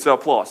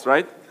applause,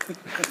 right?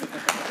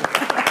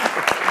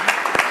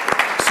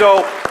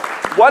 So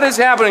what is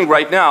happening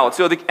right now?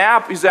 So the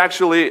app is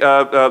actually,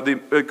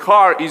 the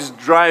car is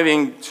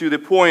driving to the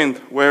point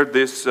where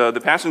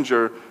the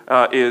passenger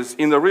is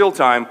in the real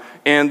time,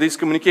 and this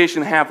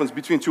communication happens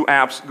between two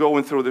apps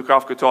going through the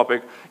Kafka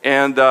topic,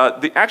 and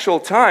the actual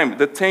time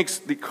that takes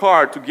the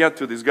car to get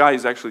to this guy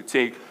is actually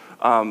take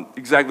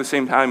exactly the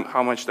same time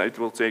how much it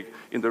will take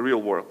in the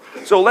real world.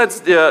 So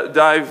let's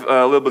dive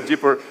a little bit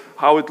deeper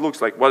how it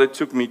looks like, what it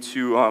took me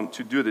to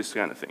do this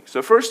kind of thing.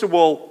 So first of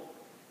all,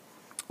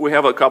 we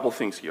have a couple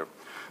things here.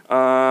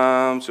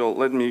 So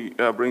let me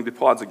bring the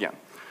pods again.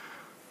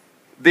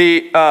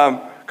 The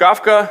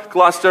Kafka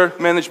cluster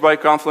managed by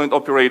Confluent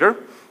operator,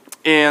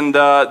 and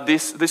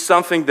this is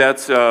something that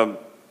the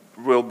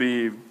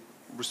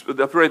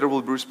operator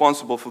will be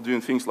responsible for doing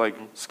things like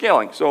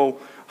scaling. So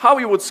how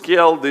you would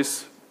scale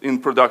this in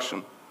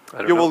production?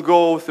 You will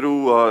go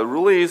through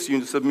release,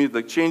 you submit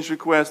the change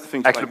request,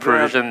 things like that. Actually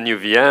provision new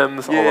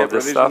VMs, all of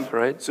this stuff,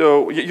 right?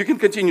 So you can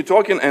continue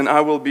talking, and I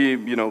will be,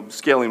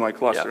 scaling my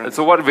cluster. Yeah. And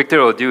so what Victor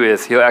will do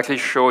is he'll actually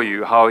show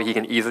you how he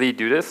can easily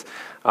do this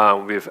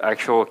with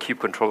actual kube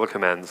controller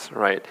commands,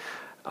 right?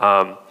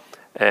 And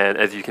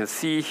as you can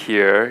see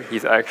here,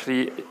 he's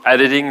actually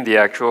editing the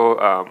actual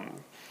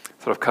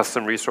sort of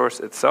custom resource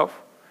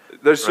itself.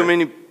 There's so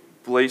many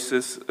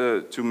places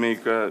to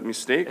make a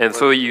mistake. And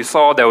so you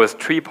saw there was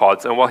 3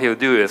 pods, and what he'll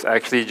do is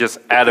actually just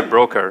add a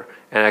broker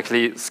and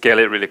actually scale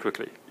it really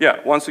quickly. Yeah,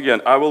 once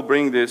again, I will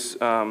bring this.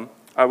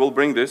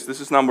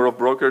 This is number of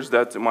brokers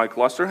that my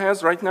cluster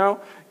has right now,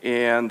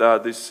 and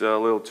this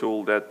little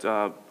tool that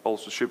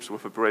also ships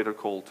with operator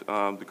called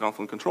the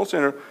Confluent Control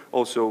Center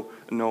also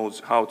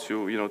knows how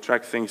to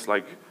track things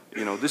like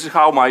this is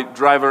how my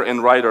driver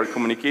and writer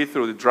communicate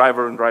through the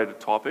driver and writer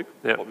topic,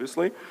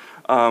 obviously.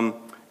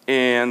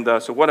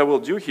 So what I will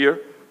do here,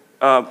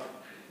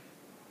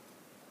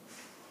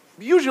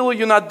 usually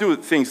you not do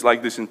things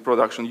like this in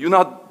production. You're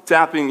not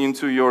tapping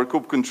into your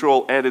kube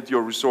control, edit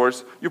your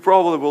resource. You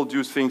probably will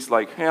do things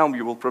like Helm,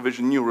 you will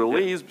provision new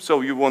release,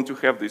 so you want to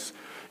have this,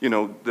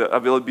 the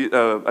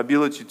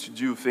ability to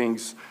do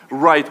things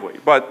right way.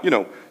 But,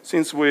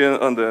 since we're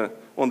on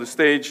the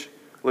stage,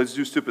 let's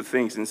do stupid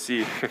things and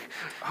see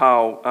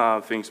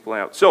how things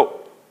play out. So,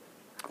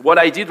 what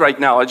I did right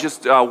now, I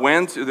just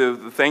went,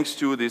 thanks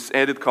to this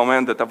edit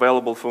command that's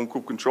available from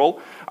kube control,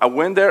 I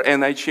went there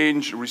and I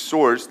changed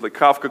resource, the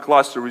Kafka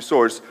cluster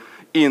resource,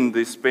 in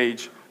this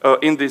page,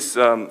 in this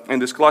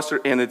cluster,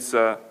 and it's,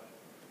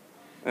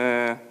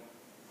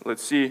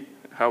 let's see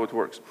how it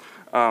works.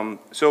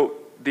 So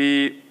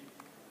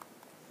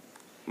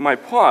my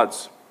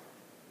pods,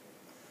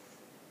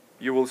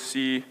 you will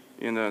see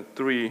in a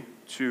 3,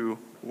 2,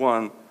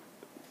 1,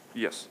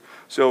 yes.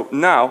 So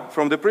now,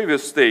 from the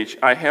previous stage,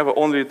 I have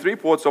only 3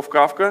 pods of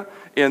Kafka,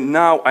 and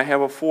now I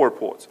have 4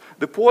 pods.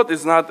 The pod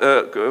is not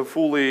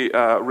fully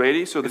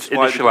ready, so that's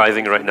why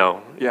initializing right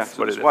now. Yeah,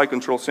 so that's why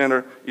Control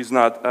Center is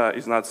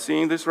not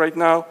seeing this right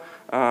now.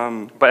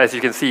 But as you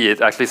can see, it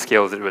actually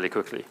scales it really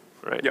quickly,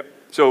 right? Yeah.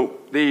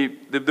 So the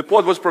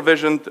pod was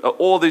provisioned.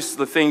 All the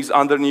things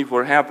underneath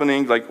were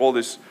happening, like all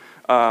this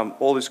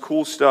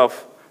cool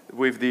stuff.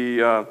 With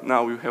the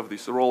now we have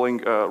this rolling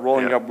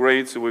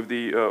upgrades with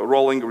the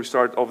rolling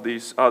restart of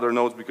these other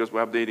nodes because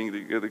we're updating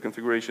the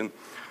configuration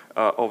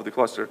of the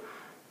cluster.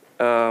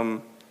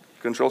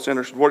 Control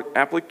Center should work.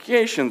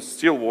 Applications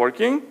still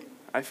working.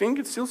 I think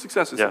it's still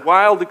success. Yeah.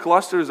 While the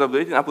cluster is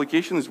updating,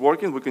 application is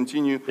working, we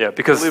continue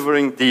because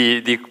delivering.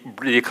 the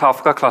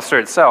Kafka cluster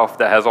itself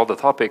that has all the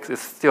topics is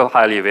still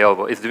highly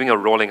available. It's doing a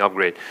rolling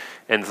upgrade,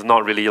 and it's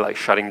not really like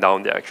shutting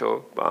down the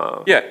actual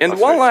Yeah, and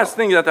one itself. last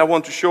thing that I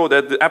want to show,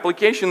 that the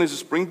application is a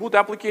Spring Boot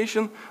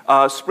application.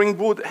 Spring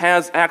Boot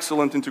has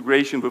excellent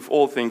integration with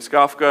all things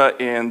Kafka,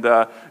 and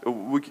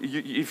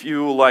if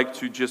you like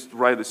to just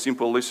write a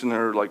simple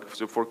listener, like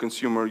so for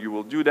consumer, you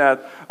will do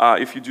that.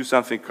 If you do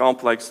something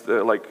complex,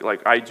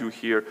 like I do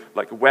here,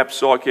 like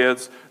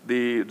WebSockets,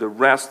 the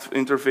REST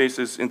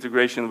interfaces,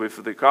 integration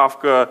with the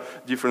Kafka,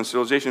 different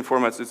serialization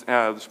formats,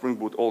 the Spring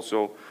Boot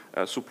also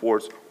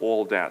supports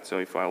all that. So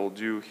if I will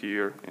do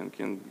here and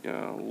can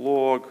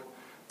log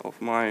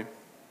of my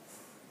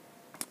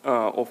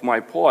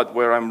pod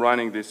where I'm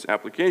running this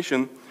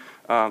application,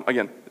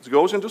 again, it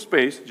goes into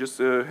space. Just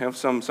have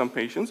some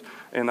patience,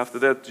 and after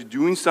that,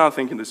 doing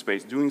something in the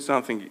space, doing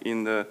something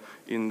in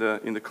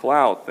the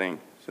cloud thing.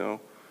 So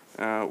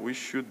we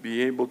should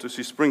be able to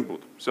see Spring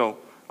Boot. So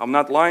I'm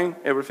not lying.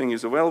 Everything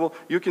is available.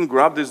 You can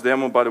grab this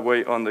demo, by the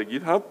way, on the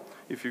GitHub.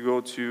 If you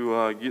go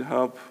to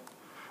GitHub.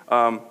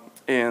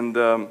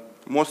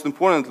 Most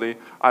importantly,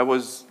 I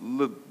was a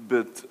little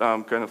bit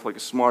kind of like a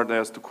smart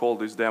ass to call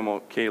this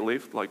demo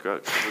K-Lift, like a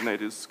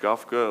Kubernetes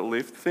Kafka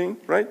lift thing,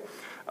 right?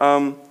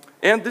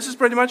 And this is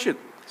pretty much it.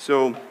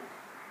 So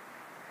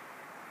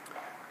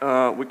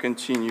we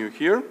continue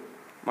here.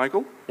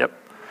 Michael? Yep.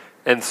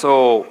 And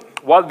so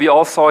what we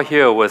all saw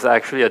here was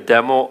actually a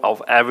demo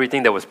of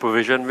everything that was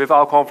provisioned with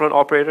our Confluent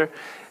operator.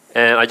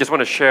 And I just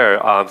want to share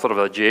sort of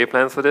a GA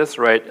plans for this,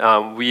 right?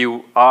 We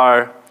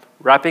are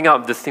wrapping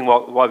up this thing,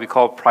 what we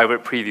call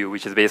private preview,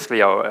 which is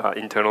basically our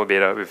internal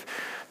beta with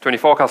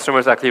 24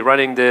 customers actually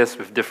running this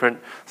with different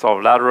sort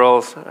of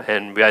laterals,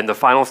 and we are in the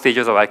final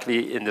stages of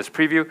actually in this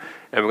preview,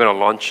 and we're going to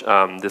launch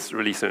this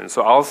really soon.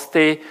 So I'll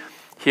stay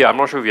here. I'm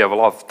not sure if we have a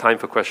lot of time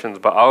for questions,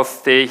 but I'll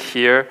stay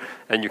here,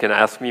 and you can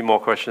ask me more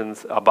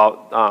questions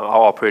about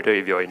our operator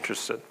if you're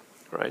interested,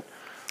 right?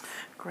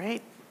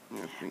 Great.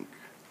 I think.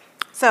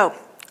 So,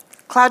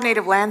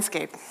 cloud-native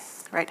landscape.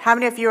 Right. How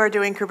many of you are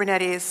doing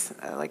Kubernetes,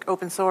 like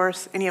open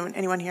source?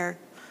 Anyone here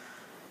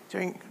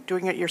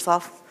doing it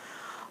yourself?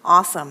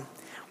 Awesome.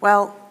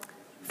 Well,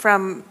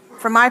 from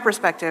my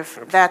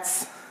perspective,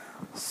 that's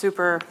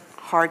super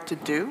hard to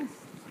do.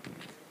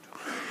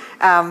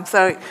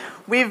 So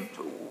we've,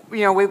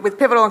 with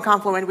Pivotal and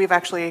Confluent, we've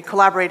actually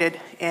collaborated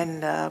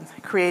and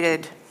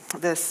created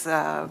this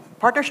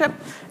partnership,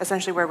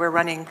 essentially where we're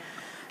running.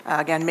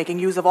 Again, making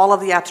use of all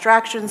of the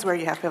abstractions where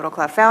you have Pivotal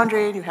Cloud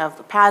Foundry, you have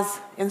the PaaS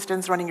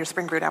instance running your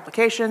Spring Boot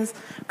applications,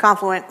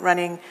 Confluent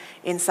running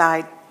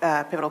inside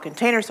Pivotal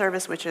Container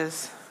Service, which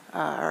is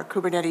our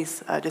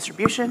Kubernetes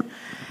distribution.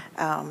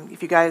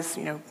 If you guys,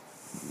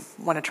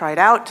 want to try it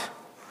out,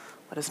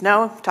 let us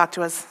know. Talk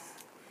to us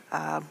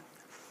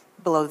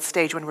below the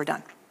stage when we're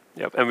done.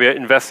 Yep, and we are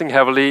investing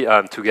heavily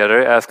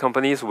together as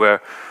companies where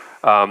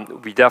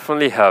we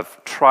definitely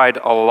have tried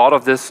a lot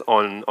of this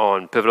on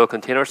Pivotal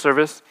Container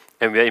Service,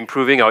 and we are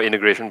improving our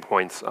integration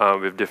points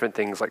with different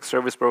things like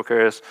service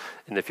brokers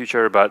in the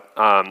future. But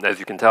as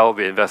you can tell,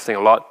 we're investing a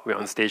lot. We're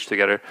on stage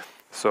together.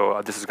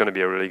 So this is going to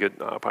be a really good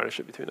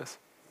partnership between us.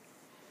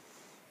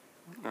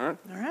 All right.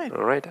 All right.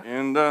 All right.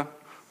 And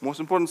most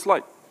important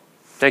slide.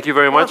 Thank you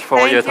very much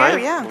for your time.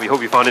 Yeah. We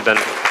hope you found it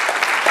beneficial.